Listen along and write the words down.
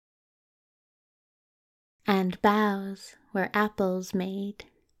and Boughs were apples made.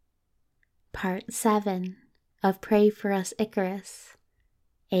 Part 7 of Pray For Us Icarus,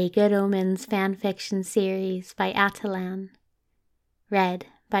 a Good Omens fanfiction series by Atalan, read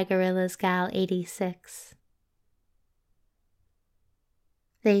by Gorilla's Gal 86.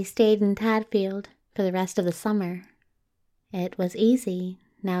 They stayed in Tadfield for the rest of the summer. It was easy,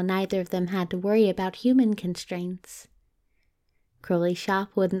 now neither of them had to worry about human constraints. Crowley's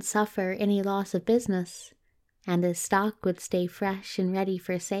shop wouldn't suffer any loss of business, and his stock would stay fresh and ready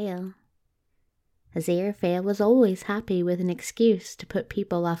for sale. Aziraphale was always happy with an excuse to put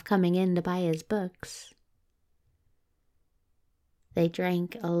people off coming in to buy his books. They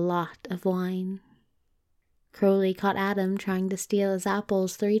drank a lot of wine. Crowley caught Adam trying to steal his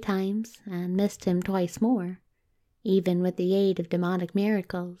apples 3 times and missed him twice more, even with the aid of demonic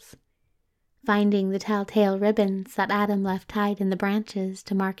miracles, finding the telltale ribbons that Adam left tied in the branches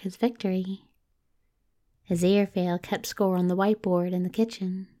to mark his victory. Aziraphale kept score on the whiteboard in the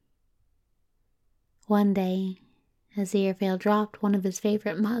kitchen. One day, Aziraphale dropped one of his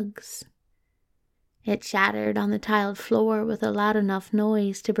favorite mugs. It shattered on the tiled floor with a loud enough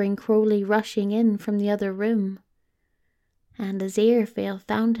noise to bring Crowley rushing in from the other room, and Aziraphale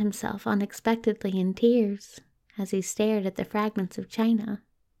found himself unexpectedly in tears as he stared at the fragments of china.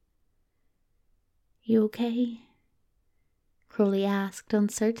 "You okay?" Crowley asked,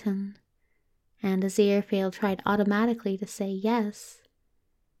 uncertain, and Aziraphale tried automatically to say yes,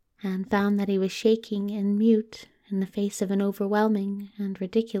 and found that he was shaking and mute in the face of an overwhelming and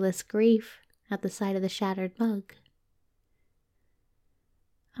ridiculous grief at the sight of the shattered mug.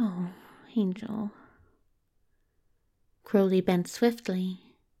 "Oh, Angel." Crowley bent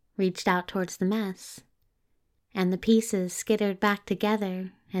swiftly, reached out towards the mess, and the pieces skittered back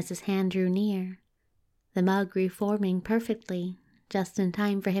together as his hand drew near, the mug reforming perfectly just in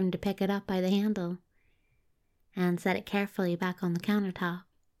time for him to pick it up by the handle and set it carefully back on the countertop.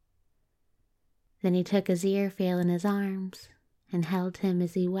 Then he took Aziraphale in his arms and held him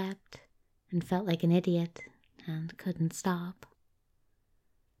as he wept and felt like an idiot and couldn't stop.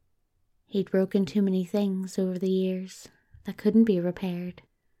 He'd broken too many things over the years that couldn't be repaired.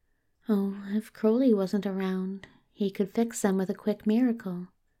 Oh, if Crowley wasn't around, he could fix them with a quick miracle.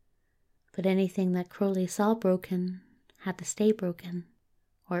 But anything that Crowley saw broken had to stay broken,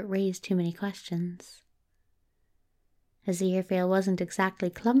 or it raised too many questions. Aziraphale wasn't exactly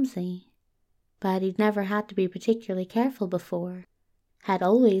clumsy, but he'd never had to be particularly careful before, had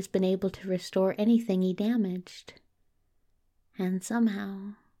always been able to restore anything he damaged. And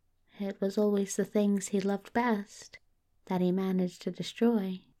somehow, it was always the things he loved best that he managed to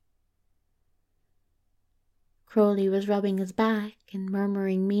destroy. Crowley was rubbing his back and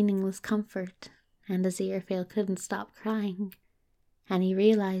murmuring meaningless comfort, and Aziraphale couldn't stop crying, and he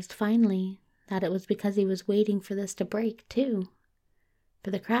realized finally that it was because he was waiting for this to break too, for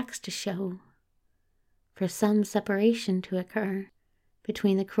the cracks to show, for some separation to occur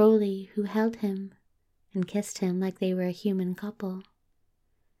between the Crowley who held him and kissed him like they were a human couple,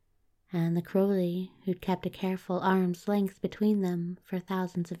 and the Crowley who'd kept a careful arm's length between them for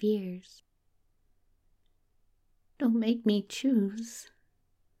thousands of years. "Don't make me choose,"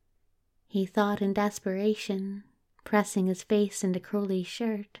 he thought in desperation, pressing his face into Crowley's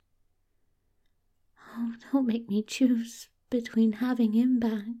shirt. "Oh, don't make me choose between having him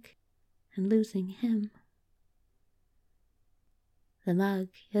back and losing him." The mug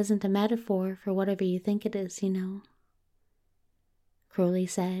isn't a metaphor for whatever you think it is, you know, Crowley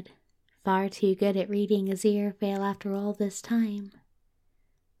said, far too good at reading Aziraphale after all this time.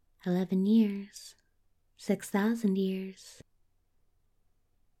 11 years. 6,000 years.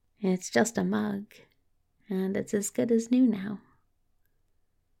 It's just a mug, and it's as good as new now.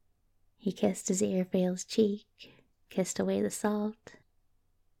 He kissed Aziraphale's cheek, kissed away the salt.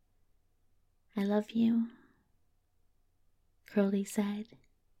 "I love you," Crowley said,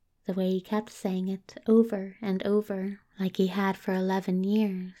 the way he kept saying it over and over, like he had for 11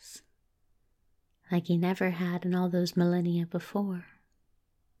 years, like he never had in all those millennia before.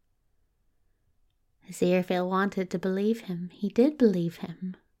 Aziraphale wanted to believe him. He did believe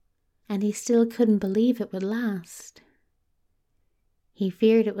him, and he still couldn't believe it would last. He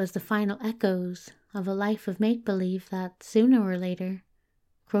feared it was the final echoes of a life of make-believe that, sooner or later,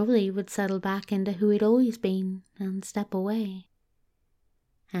 Crowley would settle back into who he'd always been and step away.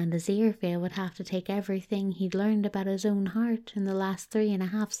 And Aziraphale would have to take everything he'd learned about his own heart in the last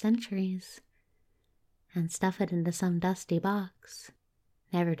 3.5 centuries and stuff it into some dusty box,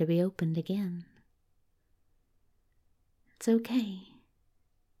 never to be opened again. "It's okay,"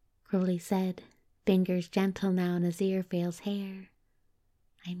 Crowley said, fingers gentle now on Aziraphale's hair.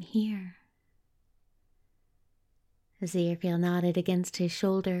 "I'm here." Aziraphale nodded against his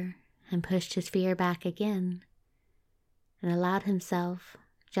shoulder and pushed his fear back again, and allowed himself,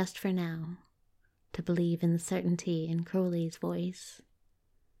 just for now, to believe in the certainty in Crowley's voice.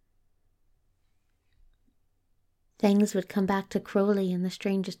 Things would come back to Crowley in the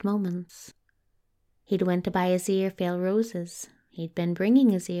strangest moments. He'd went to buy Aziraphale roses. He'd been bringing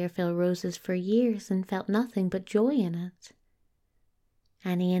Aziraphale roses for years and felt nothing but joy in it.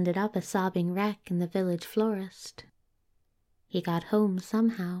 And he ended up a sobbing wreck in the village florist. He got home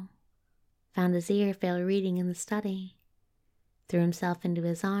somehow, found Aziraphale reading in the study, threw himself into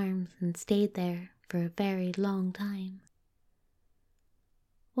his arms and stayed there for a very long time.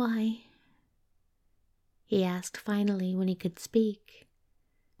 "Why?" he asked finally when he could speak,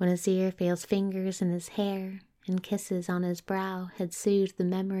 when Aziraphale's fingers in his hair and kisses on his brow had soothed the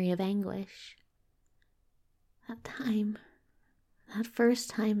memory of anguish. That first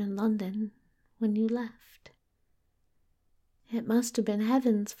time in London, when you left. It must have been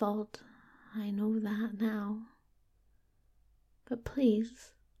heaven's fault, I know that now. But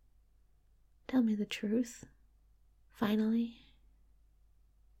please, tell me the truth, finally."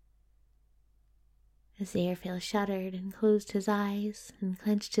 Aziraphale shuddered and closed his eyes and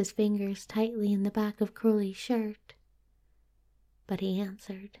clenched his fingers tightly in the back of Crowley's shirt. But he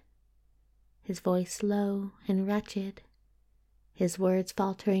answered, his voice low and wretched, his words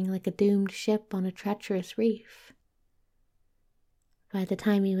faltering like a doomed ship on a treacherous reef. By the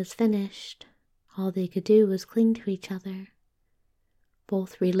time he was finished, all they could do was cling to each other,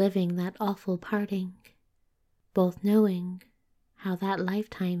 both reliving that awful parting, both knowing how that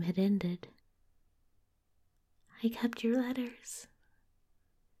lifetime had ended. "I kept your letters,"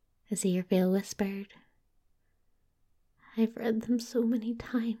 Aziraphale whispered. "I've read them so many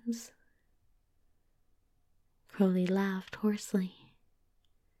times." Crowley laughed hoarsely.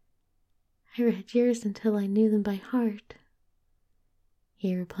 "I read yours until I knew them by heart,"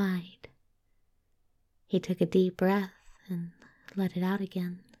 he replied. He took a deep breath and let it out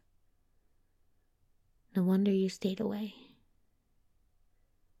again. "No wonder you stayed away."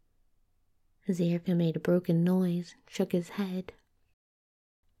 Aziraphale made a broken noise and shook his head.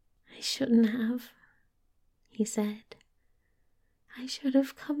 "I shouldn't have," he said. "I should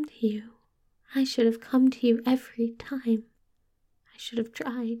have come to you. I should have come to you every time. I should have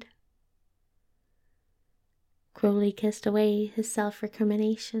tried." Crowley kissed away his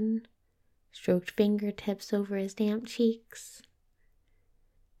self-recrimination, stroked fingertips over his damp cheeks.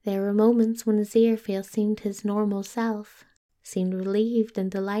 There were moments when Aziraphale seemed his normal self, seemed relieved and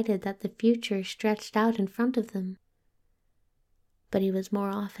delighted that the future stretched out in front of them. But he was more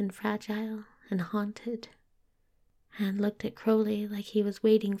often fragile and haunted, and looked at Crowley like he was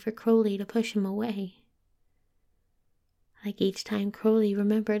waiting for Crowley to push him away. Like each time Crowley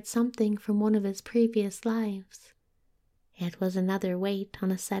remembered something from one of his previous lives, it was another weight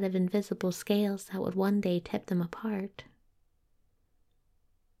on a set of invisible scales that would one day tip them apart.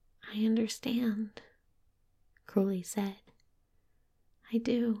 "I understand," Crowley said. "I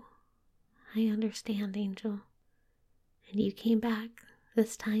do. I understand, Angel. And you came back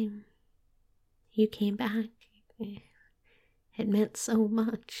this time. You came back. It meant so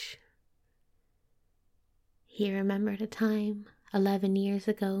much." He remembered a time 11 years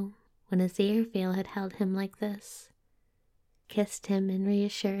ago when Aziraphale had held him like this, kissed him in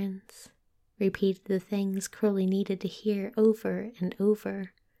reassurance, repeated the things Crowley needed to hear over and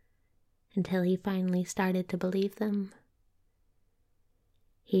over, until he finally started to believe them.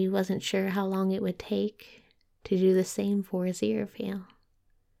 He wasn't sure how long it would take to do the same for Aziraphale,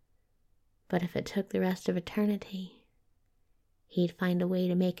 but if it took the rest of eternity, he'd find a way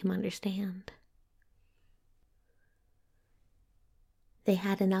to make him understand. They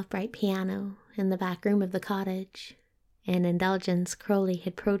had an upright piano in the back room of the cottage, an indulgence Crowley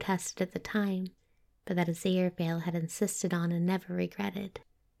had protested at the time, but that Aziraphale had insisted on and never regretted.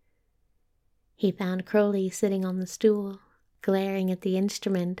 He found Crowley sitting on the stool, glaring at the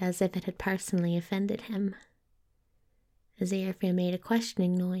instrument as if it had personally offended him. Aziraphale made a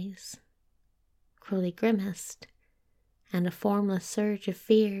questioning noise. Crowley grimaced, and a formless surge of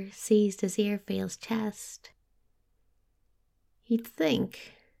fear seized Aziraphale's chest. "You'd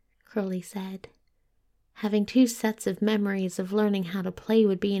think," Crowley said, "having 2 sets of memories of learning how to play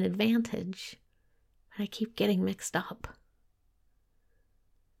would be an advantage, but I keep getting mixed up."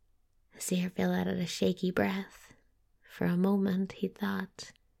 Aziraphale let out a shaky breath. For a moment he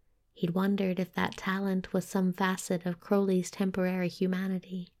thought he'd wondered if that talent was some facet of Crowley's temporary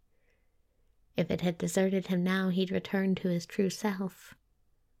humanity. If it had deserted him now, he'd return to his true self.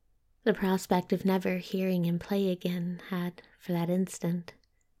 The prospect of never hearing him play again had, for that instant,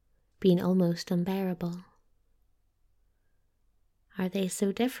 been almost unbearable. Are they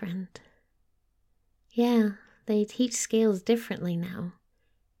so different? Yeah, they teach scales differently now,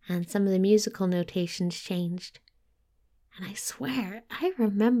 and some of the musical notations changed. And I swear, I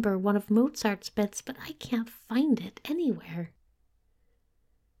remember one of Mozart's bits, but I can't find it anywhere.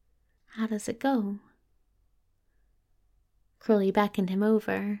 How does it go? Crowley beckoned him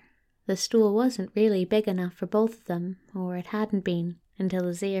over. The stool wasn't really big enough for both of them, or it hadn't been until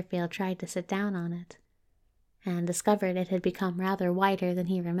Aziraphale tried to sit down on it, and discovered it had become rather wider than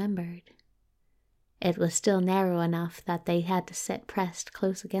he remembered. It was still narrow enough that they had to sit pressed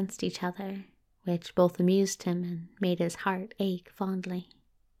close against each other, which both amused him and made his heart ache fondly.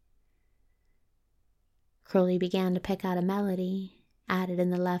 Crowley began to pick out a melody, added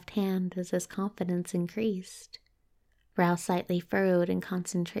in the left hand as his confidence increased, brow slightly furrowed in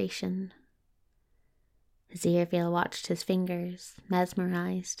concentration. Aziraphale watched his fingers,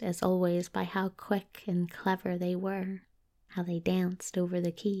 mesmerized as always by how quick and clever they were, how they danced over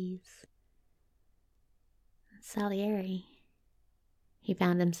the keys. Salieri, he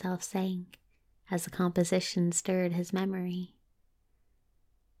found himself saying, as the composition stirred his memory.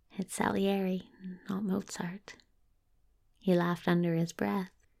 It's Salieri, not Mozart. He laughed under his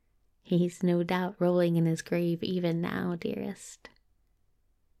breath. He's no doubt rolling in his grave even now, dearest.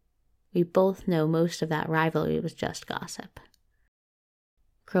 We both know most of that rivalry was just gossip.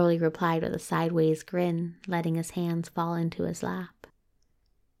 Crowley replied with a sideways grin, letting his hands fall into his lap.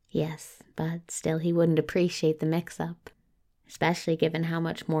 Yes, but still he wouldn't appreciate the mix-up, especially given how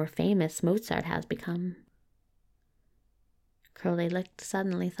much more famous Mozart has become. Crowley looked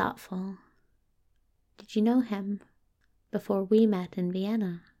suddenly thoughtful. Did you know him before we met in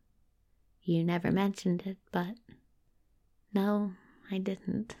Vienna? You never mentioned it, but... No, I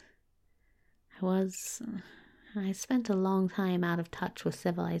didn't. I spent a long time out of touch with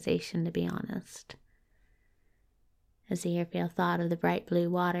civilization, to be honest. Aziraphale thought of the bright blue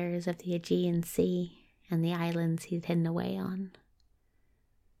waters of the Aegean Sea and the islands he'd hidden away on.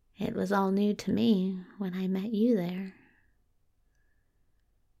 It was all new to me when I met you there.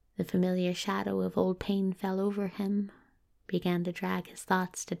 The familiar shadow of old pain fell over him, began to drag his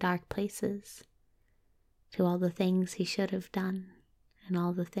thoughts to dark places, to all the things he should have done and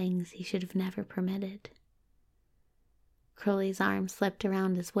all the things he should have never permitted. Crowley's arm slipped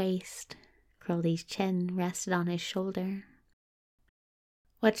around his waist. Crowley's chin rested on his shoulder.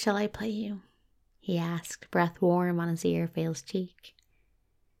 What shall I play you? He asked, breath warm on Aziraphale's cheek.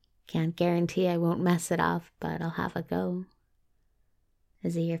 Can't guarantee I won't mess it up, but I'll have a go.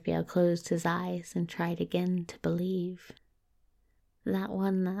 Aziraphale closed his eyes and tried again to believe. That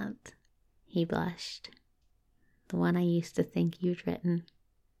one that... He blushed. The one I used to think you'd written.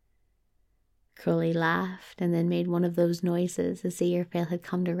 Crowley laughed and then made one of those noises Aziraphale had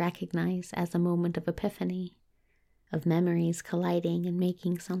come to recognize as a moment of epiphany, of memories colliding and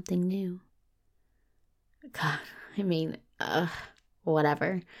making something new. God,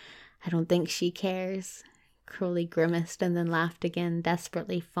 whatever. I don't think she cares. Crowley grimaced and then laughed again,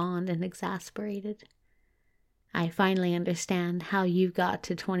 desperately fond and exasperated. I finally understand how you got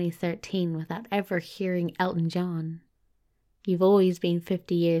to 2013 without ever hearing Elton John. You've always been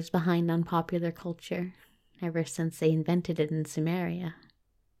 50 years behind on popular culture, ever since they invented it in Sumeria.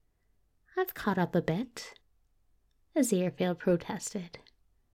 I've caught up a bit, Aziraphale protested.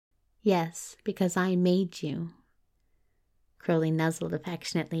 Yes, because I made you. Crowley nuzzled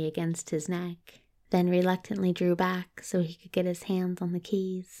affectionately against his neck, then reluctantly drew back so he could get his hands on the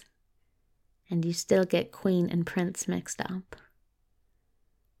keys. And you still get Queen and Prince mixed up.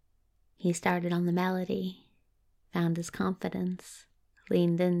 He started on the melody, found his confidence,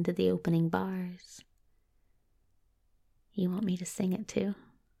 leaned into the opening bars. You want me to sing it too?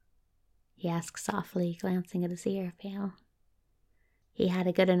 He asked softly, glancing at Aziraphale. He had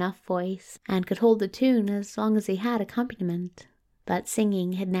a good enough voice and could hold the tune as long as he had accompaniment, but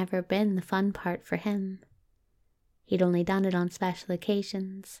singing had never been the fun part for him. He'd only done it on special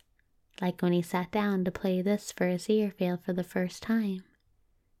occasions, like when he sat down to play this for Aziraphale for the first time.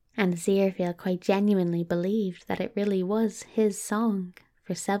 And Aziraphale quite genuinely believed that it really was his song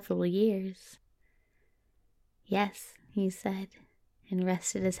for several years. Yes, he said, and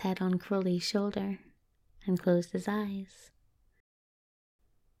rested his head on Crowley's shoulder and closed his eyes.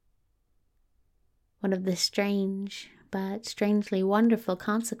 One of the strange, but strangely wonderful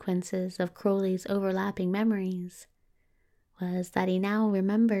consequences of Crowley's overlapping memories was that he now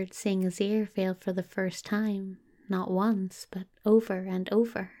remembered seeing Aziraphale for the first time, not once, but over and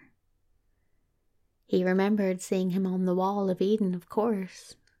over. He remembered seeing him on the wall of Eden, of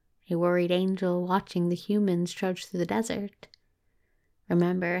course, a worried angel watching the humans trudge through the desert.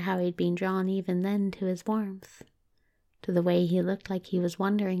 Remember how he'd been drawn even then to his warmth, to the way he looked like he was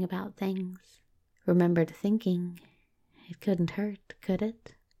wondering about things. Remembered thinking, it couldn't hurt, could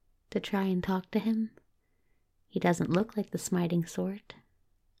it, to try and talk to him? He doesn't look like the smiting sort.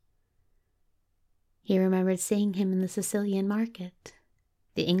 He remembered seeing him in the Sicilian market,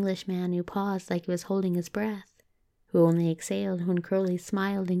 the Englishman who paused like he was holding his breath, who only exhaled when Crowley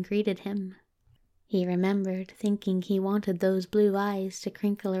smiled and greeted him. He remembered thinking he wanted those blue eyes to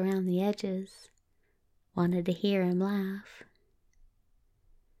crinkle around the edges, wanted to hear him laugh.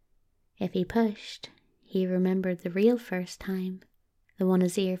 If he pushed, he remembered the real first time, the one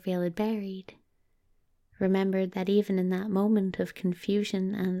Aziraphale had buried. Remembered that even in that moment of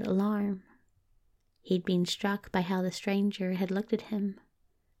confusion and alarm, he'd been struck by how the stranger had looked at him,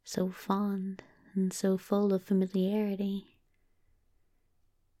 so fond and so full of familiarity.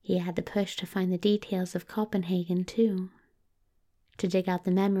 He had to push to find the details of Copenhagen too, to dig out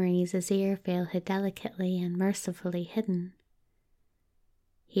the memories Aziraphale had delicately and mercifully hidden.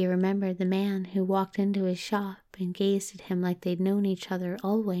 He remembered the man who walked into his shop and gazed at him like they'd known each other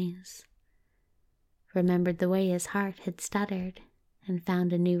always. Remembered the way his heart had stuttered and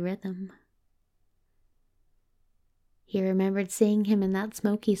found a new rhythm. He remembered seeing him in that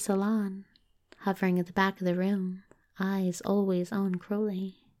smoky salon, hovering at the back of the room, eyes always on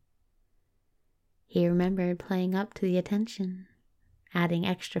Crowley. He remembered playing up to the attention, adding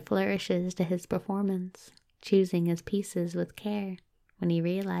extra flourishes to his performance, choosing his pieces with care when he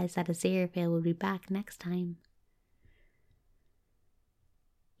realized that Aziraphale would be back next time.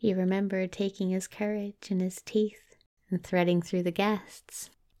 He remembered taking his courage in his teeth and threading through the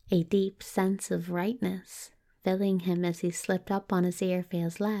guests, a deep sense of rightness filling him as he slipped up on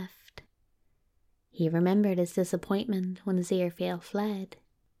Aziraphale's left. He remembered his disappointment when Aziraphale fled,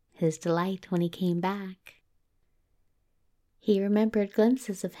 his delight when he came back. He remembered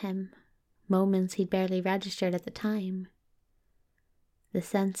glimpses of him, moments he'd barely registered at the time. The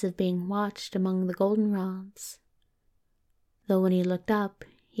sense of being watched among the goldenrods, though when he looked up,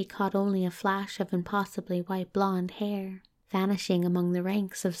 he caught only a flash of impossibly white blonde hair, vanishing among the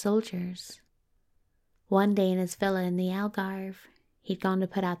ranks of soldiers. One day in his villa in the Algarve, he'd gone to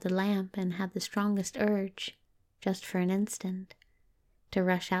put out the lamp and had the strongest urge, just for an instant, to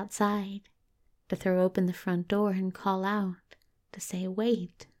rush outside, to throw open the front door and call out, to say,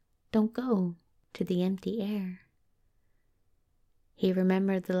 "Wait, don't go," to the empty air. He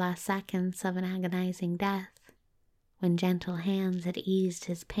remembered the last seconds of an agonizing death, when gentle hands had eased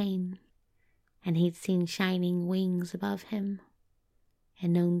his pain, and he'd seen shining wings above him,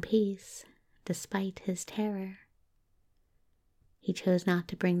 and known peace despite his terror. He chose not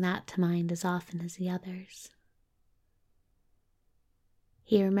to bring that to mind as often as the others.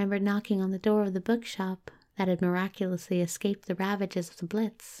 He remembered knocking on the door of the bookshop that had miraculously escaped the ravages of the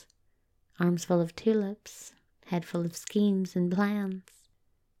Blitz, arms full of tulips, head full of schemes and plans,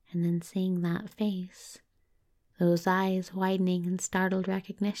 and then seeing that face, those eyes widening in startled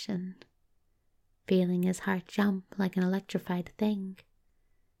recognition, feeling his heart jump like an electrified thing,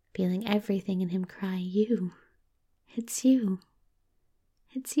 feeling everything in him cry, "You! It's you!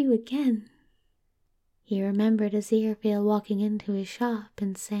 It's you again!" He remembered Aziraphale walking into his shop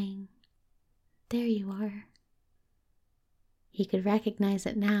and saying, "There you are." He could recognize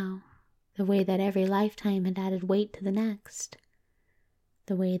it now, the way that every lifetime had added weight to the next,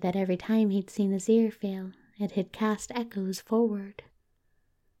 the way that every time he'd seen Aziraphale, it had cast echoes forward.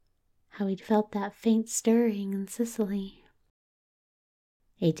 How he'd felt that faint stirring in Sicily,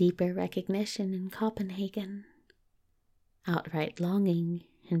 a deeper recognition in Copenhagen, outright longing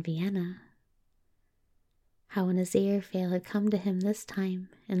in Vienna. How when Aziraphale had come to him this time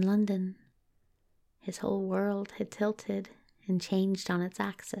in London, his whole world had tilted and changed on its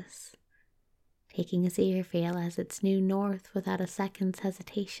axis, taking Aziraphale as its new north without a second's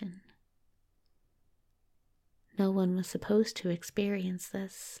hesitation. No one was supposed to experience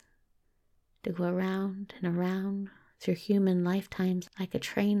this, to go around and around through human lifetimes like a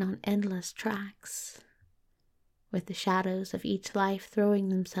train on endless tracks, with the shadows of each life throwing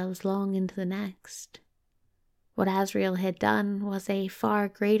themselves long into the next. What Azrael had done was a far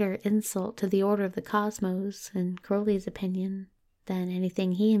greater insult to the order of the cosmos, in Crowley's opinion, than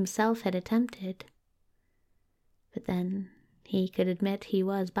anything he himself had attempted. But then he could admit he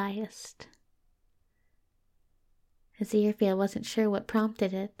was biased. Aziraphale wasn't sure what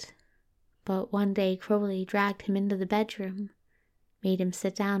prompted it, but one day Crowley dragged him into the bedroom, made him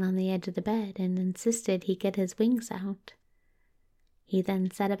sit down on the edge of the bed, and insisted he get his wings out. He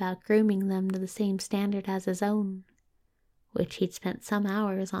then set about grooming them to the same standard as his own, which he'd spent some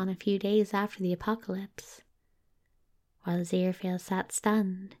hours on a few days after the apocalypse, while Aziraphale sat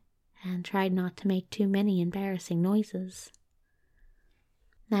stunned and tried not to make too many embarrassing noises.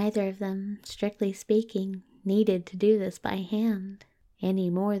 Neither of them, strictly speaking, needed to do this by hand, any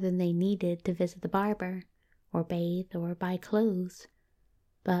more than they needed to visit the barber, or bathe, or buy clothes.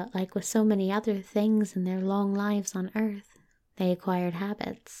 But like with so many other things in their long lives on Earth, they acquired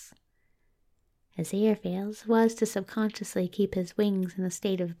habits. Aziraphale's was to subconsciously keep his wings in a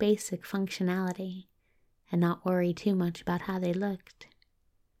state of basic functionality, and not worry too much about how they looked.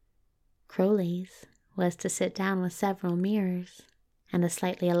 Crowley's was to sit down with several mirrors and a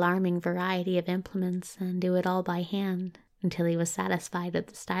slightly alarming variety of implements and do it all by hand until he was satisfied with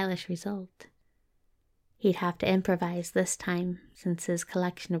the stylish result. He'd have to improvise this time, since his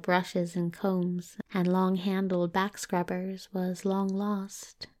collection of brushes and combs and long-handled back scrubbers was long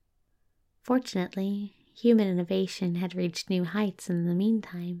lost. Fortunately, human innovation had reached new heights in the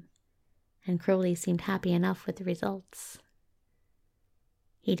meantime, and Crowley seemed happy enough with the results.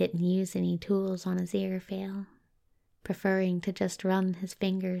 He didn't use any tools on Aziraphale, preferring to just run his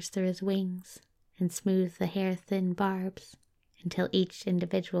fingers through his wings and smooth the hair-thin barbs until each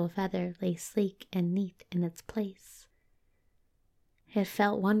individual feather lay sleek and neat in its place. It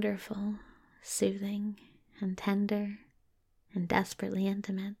felt wonderful, soothing, and tender, and desperately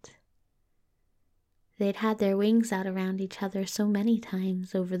intimate. They'd had their wings out around each other so many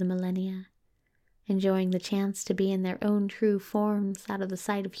times over the millennia, enjoying the chance to be in their own true forms out of the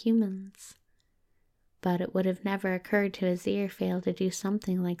sight of humans. But it would have never occurred to Aziraphale to do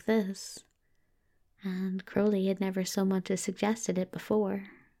something like this, and Crowley had never so much as suggested it before.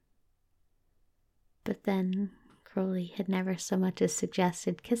 But then Crowley had never so much as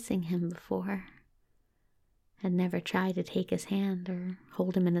suggested kissing him before, had never tried to take his hand or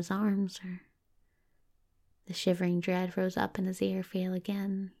hold him in his arms. Or the shivering dread rose up in Aziraphale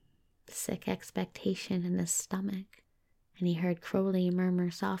again, the sick expectation in his stomach, and he heard Crowley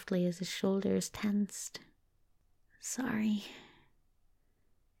murmur softly as his shoulders tensed. "Sorry,"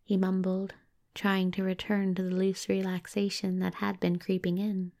 he mumbled, trying to return to the loose relaxation that had been creeping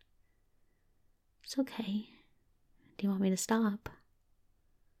in. "It's okay. Do you want me to stop?"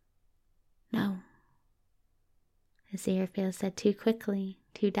 "No," Aziraphale said too quickly,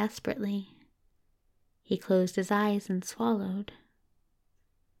 too desperately. He closed his eyes and swallowed.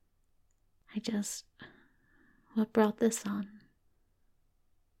 What brought this on?"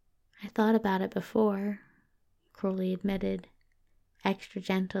 "I thought about it before," Crowley admitted, extra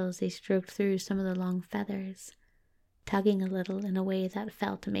gentle as he stroked through some of the long feathers, tugging a little in a way that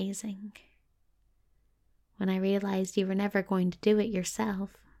felt amazing. "When I realized you were never going to do it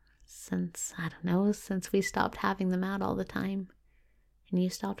yourself, since we stopped having them out all the time, and you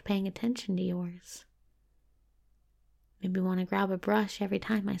stopped paying attention to yours. Made me want to grab a brush every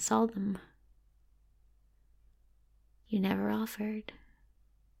time I saw them. You never offered."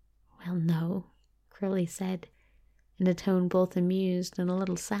 "Well, no," Crowley said, in a tone both amused and a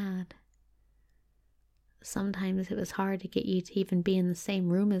little sad. "Sometimes it was hard to get you to even be in the same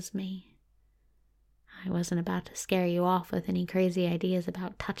room as me. I wasn't about to scare you off with any crazy ideas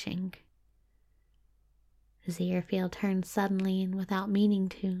about touching." Aziraphale turned suddenly, and without meaning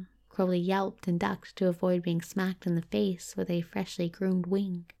to, Crowley yelped and ducked to avoid being smacked in the face with a freshly groomed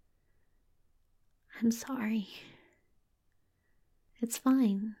wing. "I'm sorry." "It's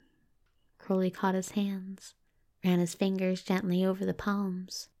fine." Crowley caught his hands, ran his fingers gently over the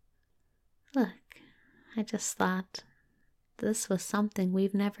palms. "Look, I just thought this was something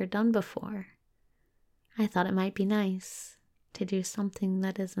we've never done before. I thought it might be nice to do something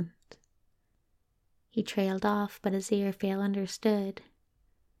that isn't." He trailed off, but Aziraphale understood.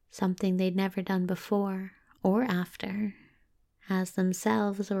 Something they'd never done before or after, as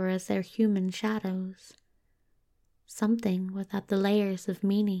themselves or as their human shadows. Something without the layers of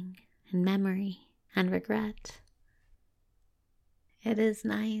meaning and memory and regret. "It is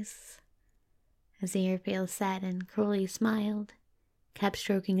nice," Aziraphale said, and Crowley smiled, kept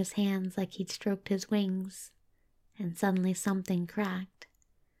stroking his hands like he'd stroked his wings, and suddenly something cracked,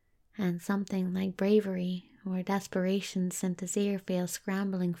 and something like bravery or desperation sent Aziraphale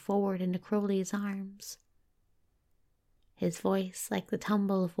scrambling forward into Crowley's arms. His voice like the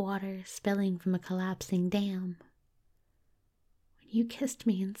tumble of water spilling from a collapsing dam. "When you kissed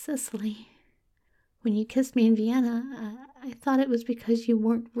me in Sicily, when you kissed me in Vienna, I thought it was because you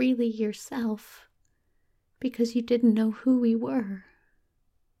weren't really yourself, because you didn't know who we were."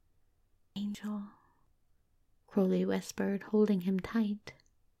 "Angel," Crowley whispered, holding him tight.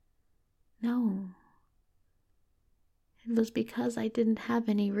 "No. It was because I didn't have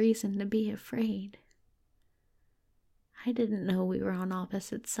any reason to be afraid. I didn't know we were on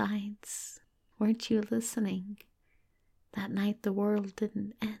opposite sides. Weren't you listening? that night the world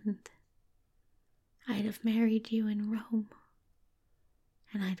didn't end, I'd have married you in Rome,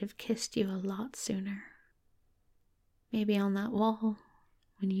 and I'd have kissed you a lot sooner. Maybe on that wall,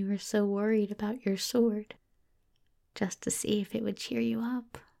 when you were so worried about your sword, just to see if it would cheer you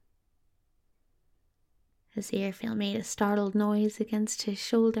up. Aziraphale made a startled noise against his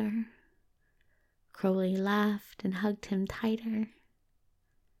shoulder. Crowley laughed and hugged him tighter.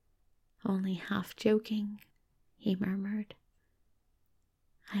 Only half joking, he murmured.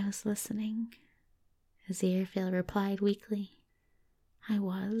 I was listening, Aziraphale replied weakly. I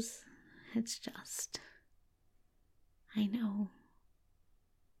was. It's just... I know.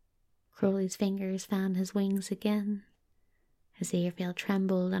 Crowley's fingers found his wings again. Aziraphale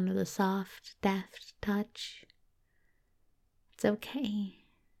trembled under the soft, deft touch. It's okay.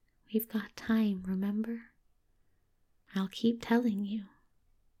 We've got time, remember? I'll keep telling you.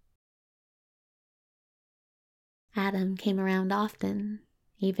 Adam came around often,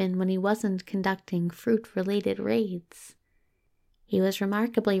 even when he wasn't conducting fruit-related raids. He was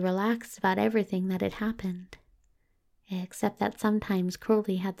remarkably relaxed about everything that had happened, except that sometimes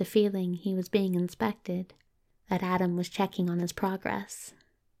Crowley had the feeling he was being inspected, that Adam was checking on his progress.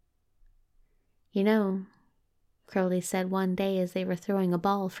 You know, Crowley said one day as they were throwing a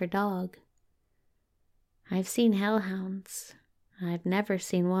ball for Dog, I've seen hellhounds. I've never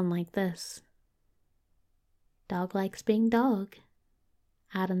seen one like this. Dog likes being Dog,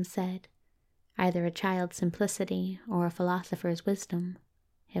 Adam said, either a child's simplicity or a philosopher's wisdom.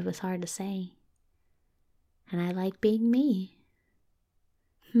 It was hard to say. And I like being me.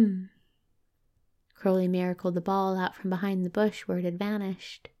 Crowley miracled the ball out from behind the bush where it had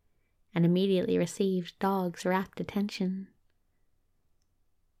vanished, and immediately received Dog's rapt attention.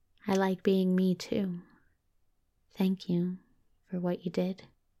 I like being me too. Thank you for what you did.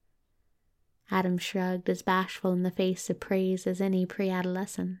 Adam shrugged, as bashful in the face of praise as any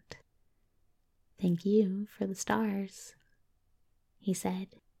pre-adolescent. Thank you for the stars, he said.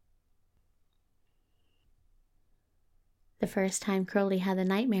 The first time Crowley had the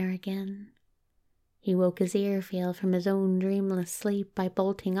nightmare again, he woke Aziraphale from his own dreamless sleep by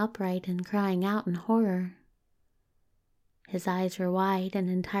bolting upright and crying out in horror. His eyes were wide and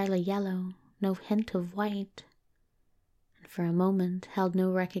entirely yellow, no hint of white, and for a moment held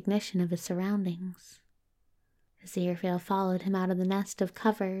no recognition of his surroundings. Aziraphale followed him out of the nest of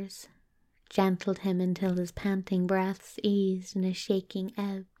covers, gentled him until his panting breaths eased and his shaking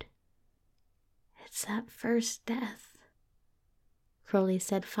ebbed. It's that first death, Crowley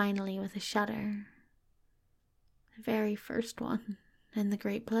said finally with a shudder. The very first one in the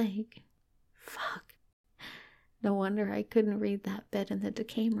Great Plague. Fuck. No wonder I couldn't read that bit in the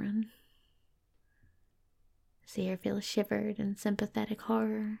Decameron. Aziraphale shivered in sympathetic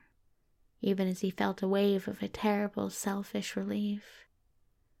horror, even as he felt a wave of a terrible, selfish relief.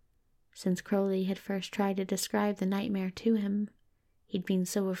 Since Crowley had first tried to describe the nightmare to him, he'd been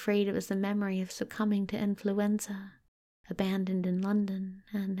so afraid it was the memory of succumbing to influenza, abandoned in London,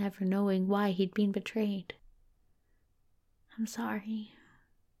 and never knowing why he'd been betrayed. I'm sorry,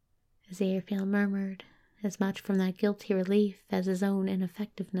 Aziraphale murmured, as much from that guilty relief as his own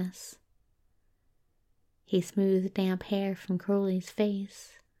ineffectiveness. He smoothed damp hair from Crowley's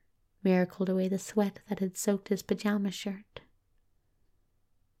face, miracled away the sweat that had soaked his pajama shirt.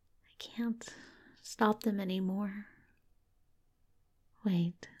 I can't stop them anymore.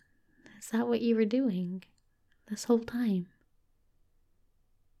 Wait, is that what you were doing this whole time?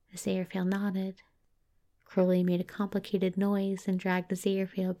 Aziraphale nodded. Crowley made a complicated noise and dragged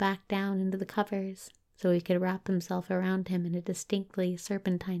Aziraphale back down into the covers so he could wrap himself around him in a distinctly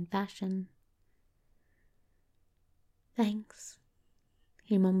serpentine fashion. Thanks,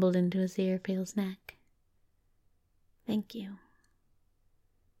 he mumbled into Aziraphale's neck. Thank you.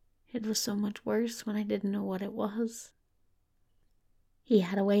 It was so much worse when I didn't know what it was. He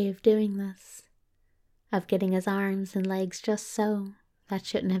had a way of doing this, of getting his arms and legs just so, that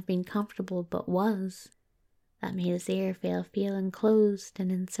shouldn't have been comfortable but was, that made Aziraphale feel enclosed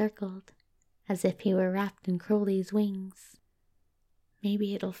and encircled, as if he were wrapped in Crowley's wings.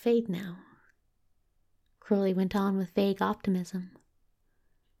 Maybe it'll fade now, Crowley went on with vague optimism.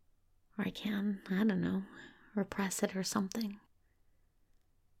 Or I can, I don't know, repress it or something.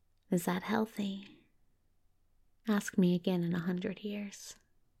 Is that healthy? Ask me again in 100 years.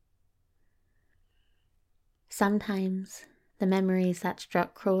 Sometimes the memories that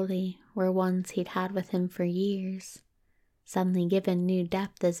struck Crowley were ones he'd had with him for years, suddenly given new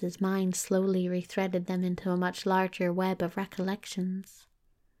depth as his mind slowly rethreaded them into a much larger web of recollections.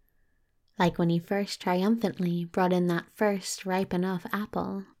 Like when he first triumphantly brought in that first ripe enough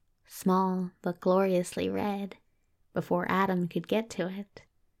apple, small but gloriously red, before Adam could get to it,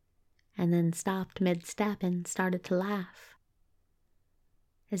 and then stopped mid-step and started to laugh.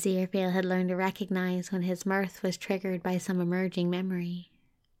 Aziraphale had learned to recognize when his mirth was triggered by some emerging memory.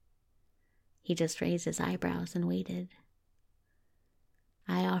 He just raised his eyebrows and waited.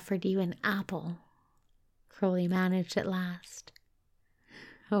 "I offered you an apple," Crowley managed at last.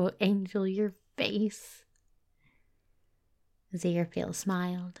 "Oh, Angel, your face." Aziraphale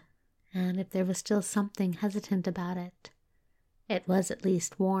smiled, and if there was still something hesitant about it, it was at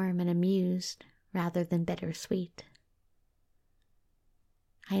least warm and amused rather than bittersweet.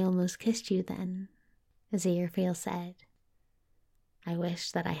 "I almost kissed you then," Aziraphale said. "I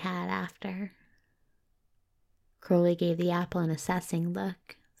wish that I had after." Crowley gave the apple an assessing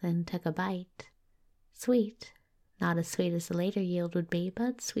look, then took a bite. Sweet. Not as sweet as the later yield would be,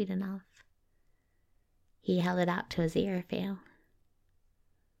 but sweet enough. He held it out to Aziraphale.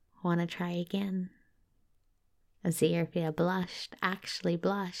 "Want to try again?" Aziraphale blushed, actually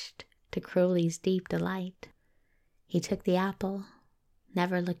blushed, to Crowley's deep delight. He took the apple,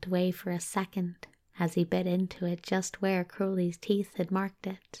 never looked away for a second as he bit into it just where Crowley's teeth had marked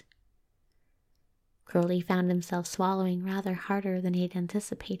it. Crowley found himself swallowing rather harder than he'd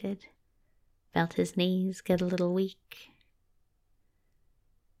anticipated, felt his knees get a little weak.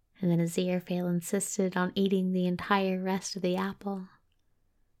 And then Aziraphale insisted on eating the entire rest of the apple,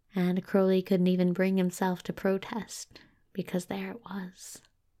 and Crowley couldn't even bring himself to protest, because there it was.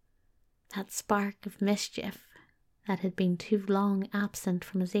 That spark of mischief that had been too long absent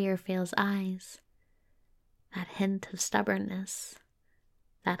from Aziraphale's eyes, that hint of stubbornness,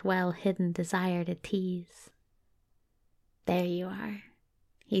 that well-hidden desire to tease. "There you are,"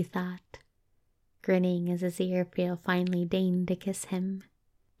 he thought, grinning as Aziraphale finally deigned to kiss him,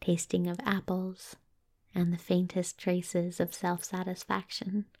 tasting of apples and the faintest traces of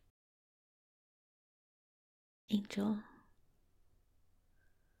self-satisfaction. "Angel,"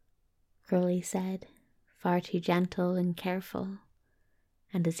 Crowley said, far too gentle and careful,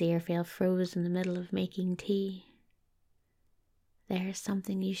 and Aziraphale froze in the middle of making tea. "There's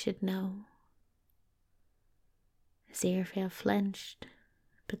something you should know." Aziraphale flinched,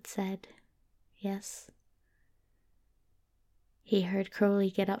 but said, "Yes." He heard Crowley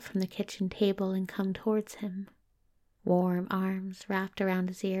get up from the kitchen table and come towards him, warm arms wrapped around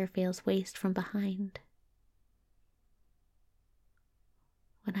Aziraphale's waist from behind.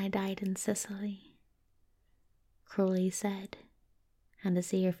 "When I died in Sicily," Crowley said, and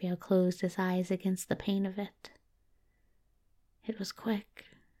Aziraphale closed his eyes against the pain of it. "It was quick,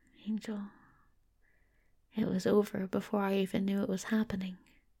 Angel. It was over before I even knew it was happening.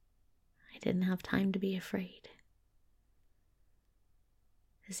 I didn't have time to be afraid."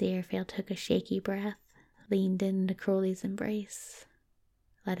 Aziraphale took a shaky breath, leaned into Crowley's embrace,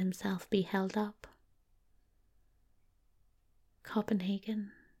 let himself be held up.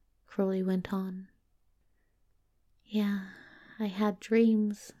 "Copenhagen," Crowley went on. "Yeah, I had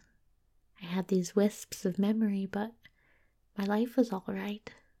dreams. I had these wisps of memory, but my life was all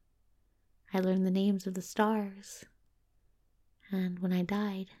right. I learned the names of the stars, and when I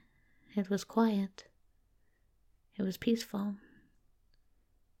died, it was quiet. It was peaceful.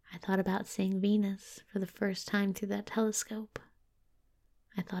 I thought about seeing Venus for the first time through that telescope.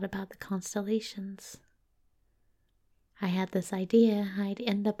 I thought about the constellations. I had this idea I'd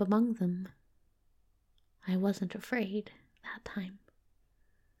end up among them. I wasn't afraid that time."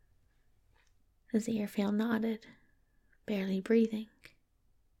 Aziraphale nodded, barely breathing.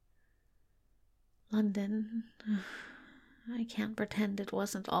 "London, I can't pretend it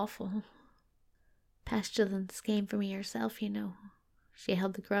wasn't awful. Pestilence came for me herself, you know. She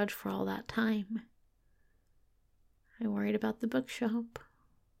held the grudge for all that time. I worried about the bookshop.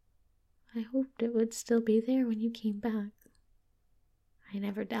 I hoped it would still be there when you came back. I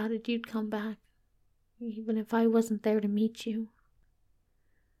never doubted you'd come back, even if I wasn't there to meet you."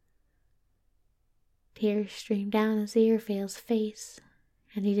 Tears streamed down Aziraphale's face,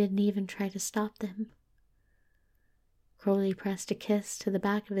 and he didn't even try to stop them. Crowley pressed a kiss to the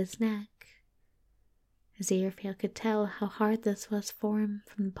back of his neck. Aziraphale could tell how hard this was for him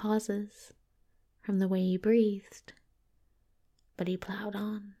from the pauses, from the way he breathed. But he plowed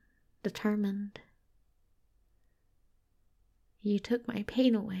on, determined. "You took my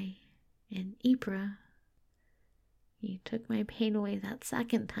pain away in Ypres. You took my pain away that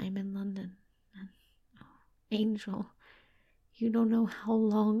second time in London. And, oh, Angel, you don't know how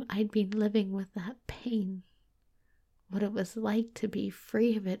long I'd been living with that pain. What it was like to be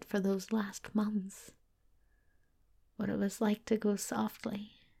free of it for those last months. What it was like to go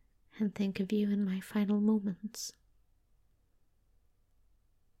softly and think of you in my final moments.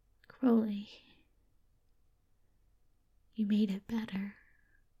 Crowley." You made it better,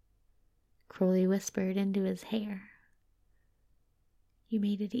 Crowley whispered into his hair. You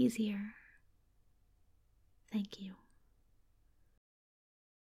made it easier. Thank you.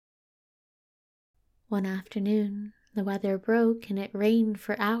 One afternoon, the weather broke and it rained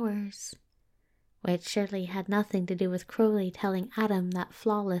for hours, which surely had nothing to do with Crowley telling Adam that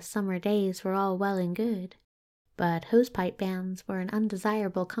flawless summer days were all well and good, but hosepipe bans were an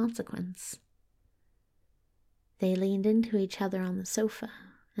undesirable consequence. They leaned into each other on the sofa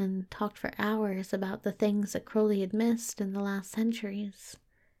and talked for hours about the things that Crowley had missed in the last centuries,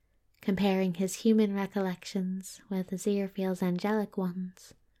 comparing his human recollections with Aziraphale's angelic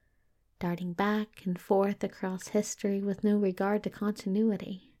ones, darting back and forth across history with no regard to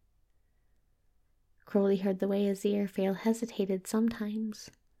continuity. Crowley heard the way Aziraphale hesitated sometimes,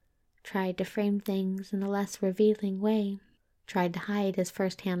 tried to frame things in a less revealing way, tried to hide his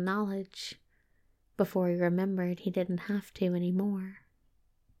first-hand knowledge, before he remembered he didn't have to anymore.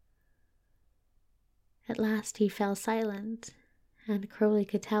 At last he fell silent, and Crowley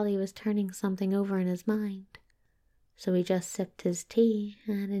could tell he was turning something over in his mind, so he just sipped his tea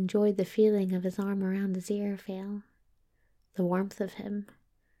and enjoyed the feeling of his arm around Aziraphale, the warmth of him,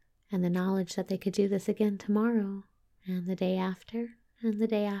 and the knowledge that they could do this again tomorrow, and the day after, and the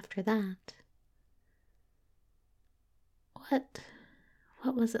day after that.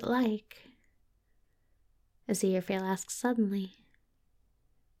 What was it like? Aziraphale asked suddenly.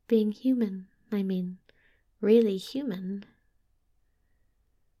 Being human, really human.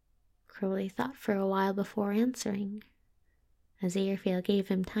 Crowley thought for a while before answering. Aziraphale gave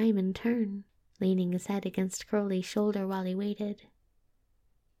him time in turn, leaning his head against Crowley's shoulder while he waited.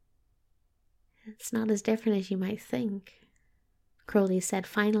 It's not as different as you might think, Crowley said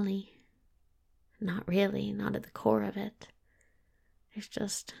finally. Not really, not at the core of it. There's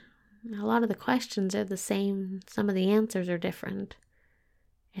just a lot of the questions are the same, some of the answers are different.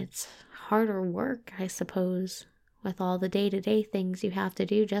 It's harder work, I suppose, with all the day-to-day things you have to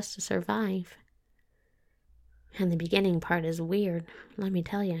do just to survive. And the beginning part is weird, let me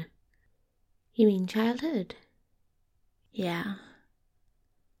tell you. You mean childhood? Yeah.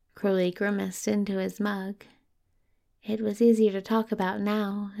 Crowley grimaced into his mug. It was easier to talk about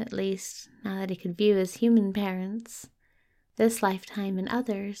now, at least, now that he could view his human parents, this lifetime and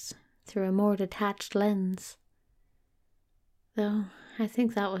others, through a more detached lens. Though, I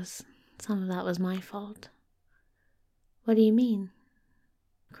think some of that was my fault. What do you mean?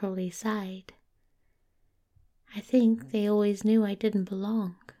 Crowley sighed. I think they always knew I didn't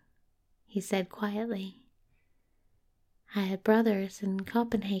belong, he said quietly. I had brothers in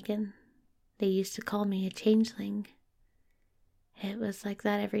Copenhagen. They used to call me a changeling. It was like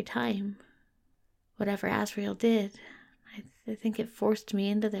that every time. Whatever Azrael did, I think it forced me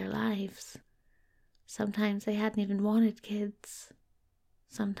into their lives. Sometimes they hadn't even wanted kids.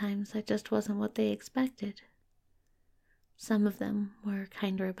 Sometimes I just wasn't what they expected. Some of them were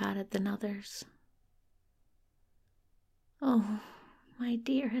kinder about it than others. Oh, my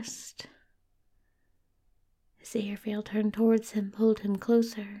dearest. Aziraphale turned towards him, pulled him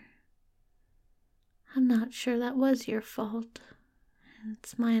closer. I'm not sure that was your fault.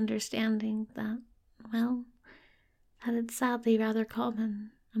 It's my understanding that, well, that it's sadly rather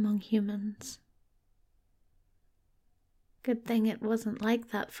common among humans. Good thing it wasn't like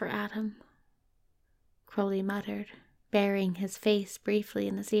that for Adam, Crowley muttered, burying his face briefly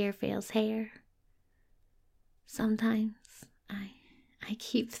in Aziraphale's hair. Sometimes I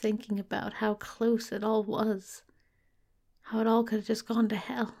keep thinking about how close it all was, how it all could have just gone to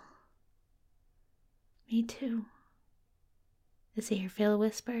hell. Me too, Aziraphale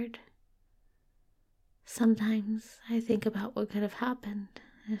whispered. Sometimes I think about what could have happened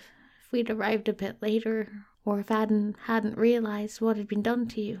if we'd arrived a bit later, or if Adam hadn't realized what had been done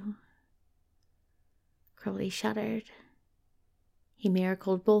to you. Crowley shuddered. He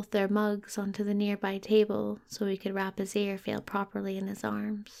miracled both their mugs onto the nearby table so he could wrap Aziraphale properly in his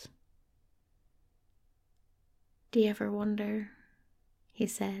arms. Do you ever wonder, he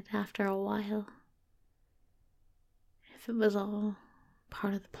said after a while, if it was all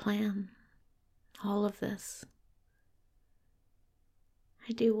part of the plan, all of this?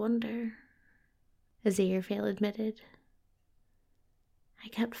 I do wonder, Aziraphale admitted. I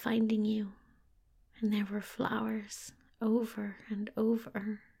kept finding you, and there were flowers over and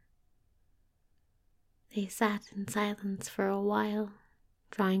over. They sat in silence for a while,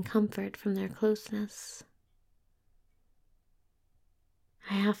 drawing comfort from their closeness.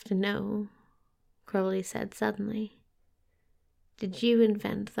 I have to know, Crowley said suddenly. Did you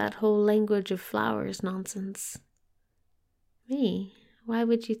invent that whole language of flowers nonsense? Me? Why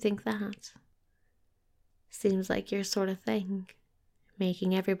would you think that? Seems like your sort of thing,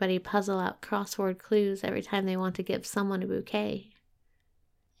 making everybody puzzle out crossword clues every time they want to give someone a bouquet.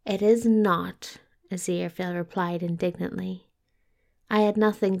 It is not, Aziraphale replied indignantly. I had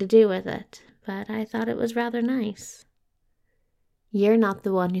nothing to do with it, but I thought it was rather nice. You're not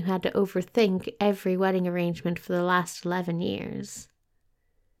the one who had to overthink every wedding arrangement for the last 11 years.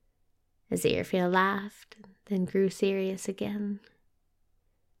 Aziraphale laughed, then grew serious again.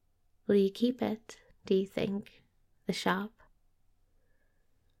 Will you keep it, do you think, the shop?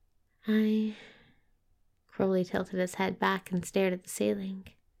 Crowley tilted his head back and stared at the ceiling.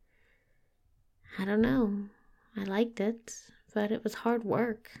 I don't know. I liked it, but it was hard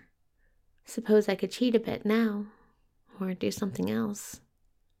work. Suppose I could cheat a bit now, or do something else.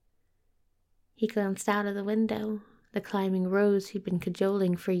 He glanced out of the window. The climbing rose he'd been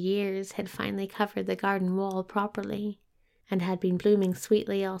cajoling for years had finally covered the garden wall properly, and had been blooming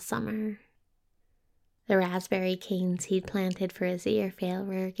sweetly all summer. The raspberry canes he'd planted for Aziraphale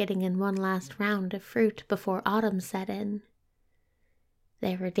were getting in one last round of fruit before autumn set in.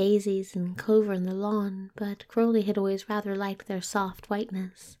 There were daisies and clover in the lawn, but Crowley had always rather liked their soft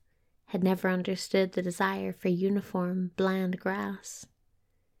whiteness, had never understood the desire for uniform, bland grass.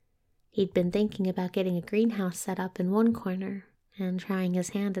 He'd been thinking about getting a greenhouse set up in one corner and trying his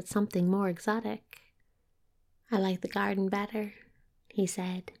hand at something more exotic. I like the garden better, he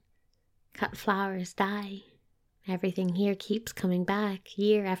said. Cut flowers die. Everything here keeps coming back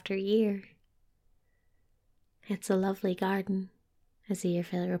year after year. It's a lovely garden,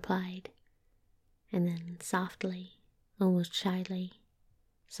 Aziraphale replied, and then softly, almost shyly,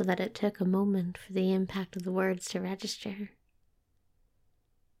 so that it took a moment for the impact of the words to register.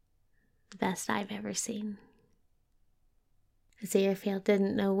 The best I've ever seen. Aziraphale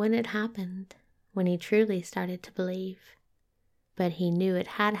didn't know when it happened, when he truly started to believe, but he knew it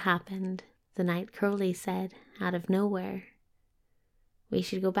had happened the night Crowley said, out of nowhere, we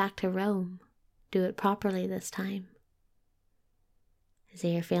should go back to Rome, do it properly this time.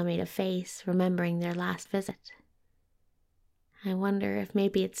 Aziraphale made a face, remembering their last visit. I wonder if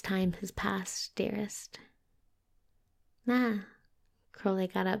maybe its time has passed, dearest. Nah. Crowley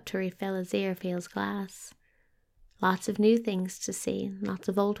got up to refill Aziraphale's glass. Lots of new things to see, lots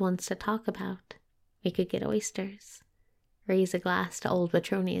of old ones to talk about. We could get oysters. Raise a glass to old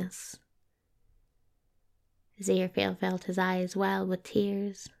Petronius. Aziraphale felt his eyes well with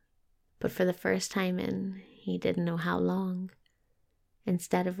tears, but for the first time in he didn't know how long,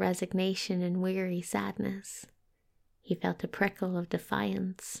 instead of resignation and weary sadness, he felt a prickle of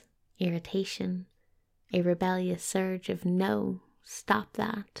defiance, irritation, a rebellious surge of no, stop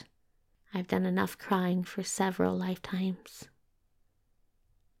that. I've done enough crying for several lifetimes.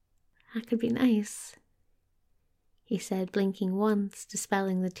 That could be nice, he said, blinking once,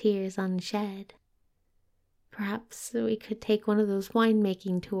 dispelling the tears unshed. Perhaps we could take one of those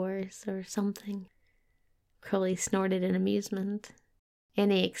winemaking tours or something. Crowley snorted in amusement.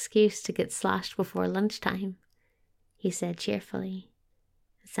 Any excuse to get sloshed before lunchtime, he said cheerfully.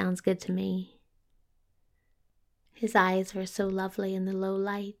 It sounds good to me. His eyes were so lovely in the low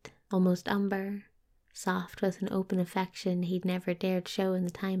light, almost umber, soft with an open affection he'd never dared show in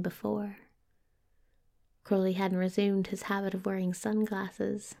the time before. Crowley hadn't resumed his habit of wearing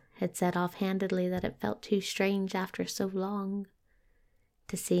sunglasses, had said offhandedly that it felt too strange after so long.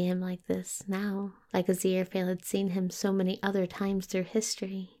 To see him like this now, like Aziraphale had seen him so many other times through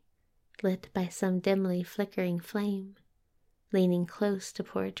history, lit by some dimly flickering flame, leaning close to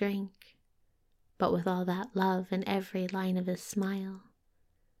pour a drink, but with all that love in every line of his smile,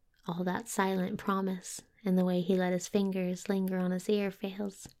 all that silent promise in the way he let his fingers linger on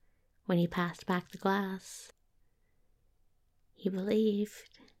Aziraphale's when he passed back the glass. He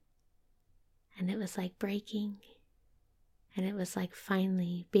believed, and it was like breaking, and it was like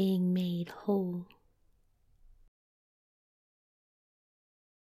finally being made whole.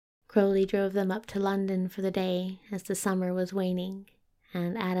 Crowley drove them up to London for the day as the summer was waning,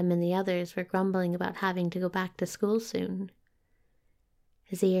 and Adam and the others were grumbling about having to go back to school soon.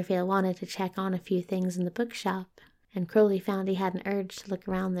 Aziraphale wanted to check on a few things in the bookshop, and Crowley found he had an urge to look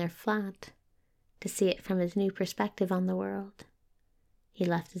around their flat, to see it from his new perspective on the world. He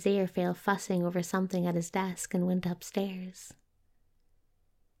left Aziraphale fussing over something at his desk and went upstairs.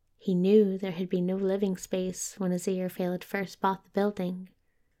 He knew there had been no living space when Aziraphale had first bought the building,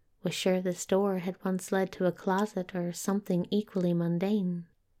 was sure this door had once led to a closet or something equally mundane.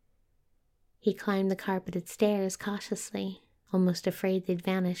 He climbed the carpeted stairs cautiously, almost afraid they'd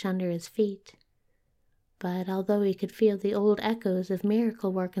vanish under his feet. But although he could feel the old echoes of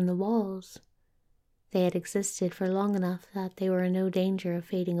miracle work in the walls, they had existed for long enough that they were in no danger of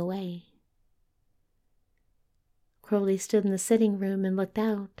fading away. Crowley stood in the sitting room and looked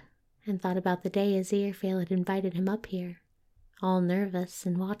out, and thought about the day Aziraphale had invited him up here, all nervous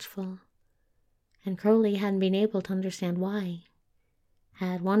and watchful, and Crowley hadn't been able to understand why.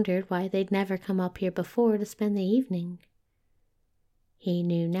 Had wondered why they'd never come up here before to spend the evening. He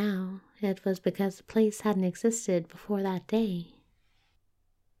knew now it was because the place hadn't existed before that day.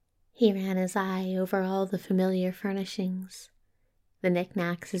 He ran his eye over all the familiar furnishings, the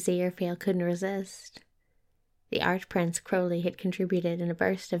knickknacks Aziraphale couldn't resist, the art prints Crowley had contributed in a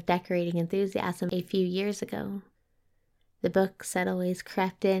burst of decorating enthusiasm a few years ago, the books that always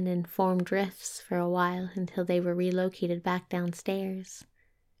crept in and formed drifts for a while until they were relocated back downstairs,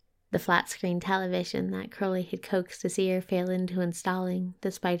 the flat-screen television that Crowley had coaxed Aziraphale into installing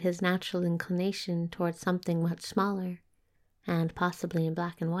despite his natural inclination towards something much smaller, and possibly in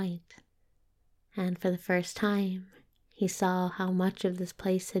black and white. And for the first time, he saw how much of this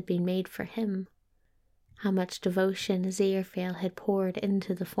place had been made for him, how much devotion Aziraphale had poured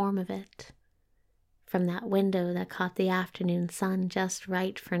into the form of it, from that window that caught the afternoon sun just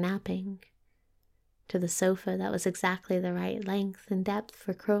right for napping, to the sofa that was exactly the right length and depth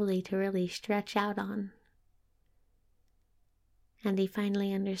for Crowley to really stretch out on. And he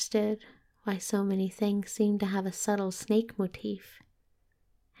finally understood why so many things seemed to have a subtle snake motif,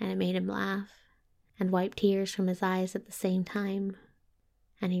 and it made him laugh and wipe tears from his eyes at the same time,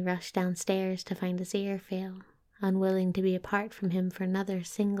 and he rushed downstairs to find Aziraphale, unwilling to be apart from him for another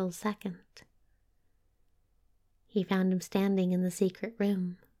single second. He found him standing in the secret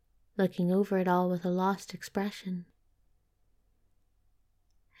room, looking over it all with a lost expression.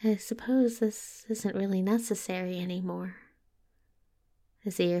 "I suppose this isn't really necessary anymore,"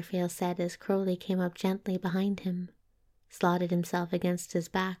 Aziraphale said as Crowley came up gently behind him, slotted himself against his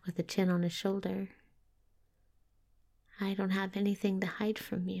back with a chin on his shoulder. "I don't have anything to hide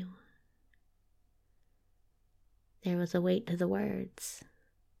from you." There was a weight to the words,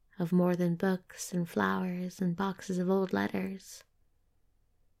 of more than books and flowers and boxes of old letters.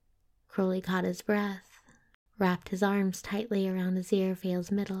 Crowley caught his breath, wrapped his arms tightly around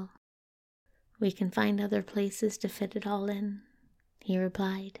Aziraphale's middle. "We can find other places to fit it all in," he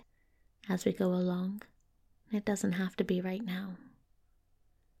replied, "as we go along. It doesn't have to be right now."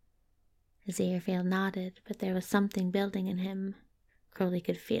 Aziraphale nodded, but there was something building in him. Crowley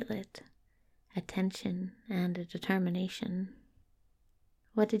could feel it, a tension and a determination.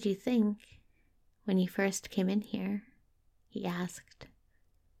 "What did you think when you first came in here?" he asked.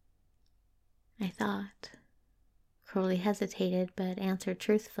 "I thought," Crowley hesitated but answered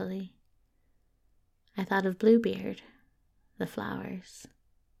truthfully, "I thought of Bluebeard, the flowers,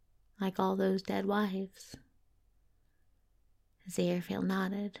 like all those dead wives." Aziraphale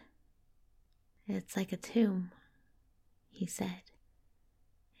nodded. "It's like a tomb," he said.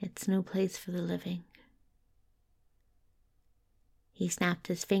 "It's no place for the living." He snapped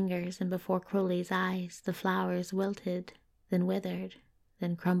his fingers, and before Crowley's eyes the flowers wilted, then withered,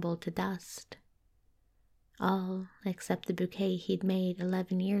 then crumbled to dust. All except the bouquet he'd made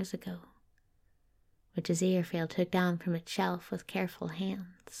 11 years ago, which Aziraphale took down from its shelf with careful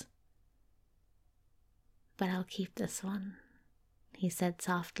hands. "But I'll keep this one," he said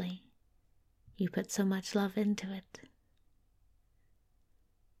softly. "You put so much love into it."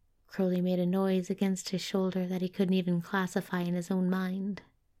 Crowley made a noise against his shoulder that he couldn't even classify in his own mind.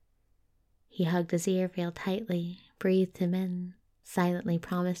 He hugged Aziraphale tightly, breathed him in, silently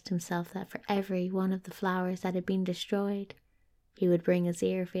promised himself that for every one of the flowers that had been destroyed, he would bring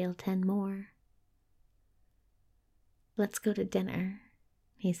Aziraphale 10 more. "Let's go to dinner,"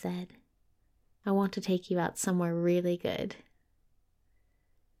 he said. "I want to take you out somewhere really good."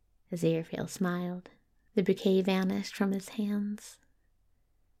 Aziraphale smiled. The bouquet vanished from his hands.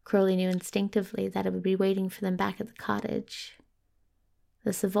 Crowley knew instinctively that it would be waiting for them back at the cottage.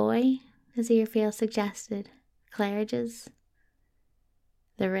 "The Savoy?" Aziraphale suggested. "Claridge's?"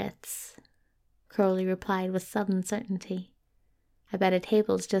 "The Ritz," Crowley replied with sudden certainty. "I bet a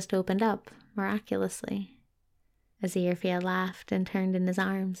table's just opened up, miraculously." Aziraphale laughed and turned in his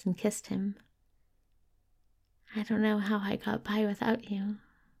arms and kissed him. "I don't know how I got by without you,"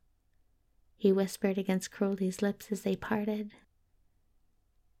 he whispered against Crowley's lips as they parted.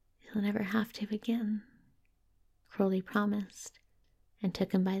 "You'll never have to again," Crowley promised, and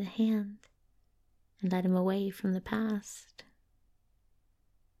took him by the hand and led him away from the past.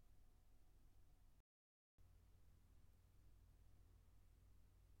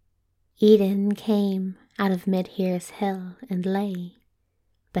 Eden came out of Midhere's hill and lay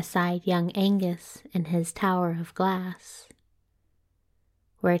beside young Angus in his tower of glass,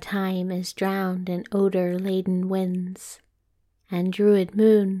 where time is drowned in odor-laden winds, and druid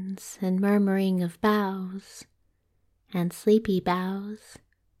moons and murmuring of boughs, and sleepy boughs,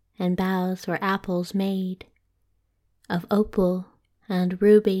 and boughs where apples made, of opal and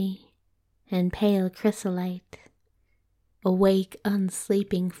ruby and pale chrysolite, awake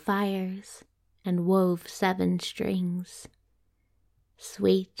unsleeping fires, and wove 7 strings,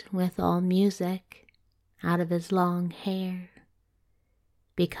 sweet with all music, out of his long hair,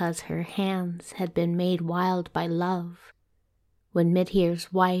 because her hands had been made wild by love, when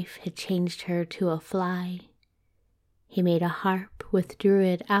Midhere's wife had changed her to a fly. He made a harp with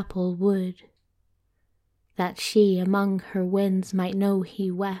druid apple wood, that she among her winds might know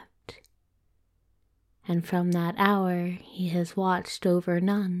he wept, and from that hour he has watched over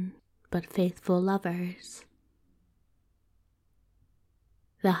none but faithful lovers.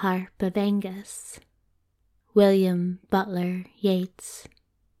 The Harp of Angus, William Butler Yeats.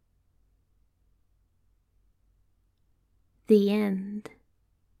 The End.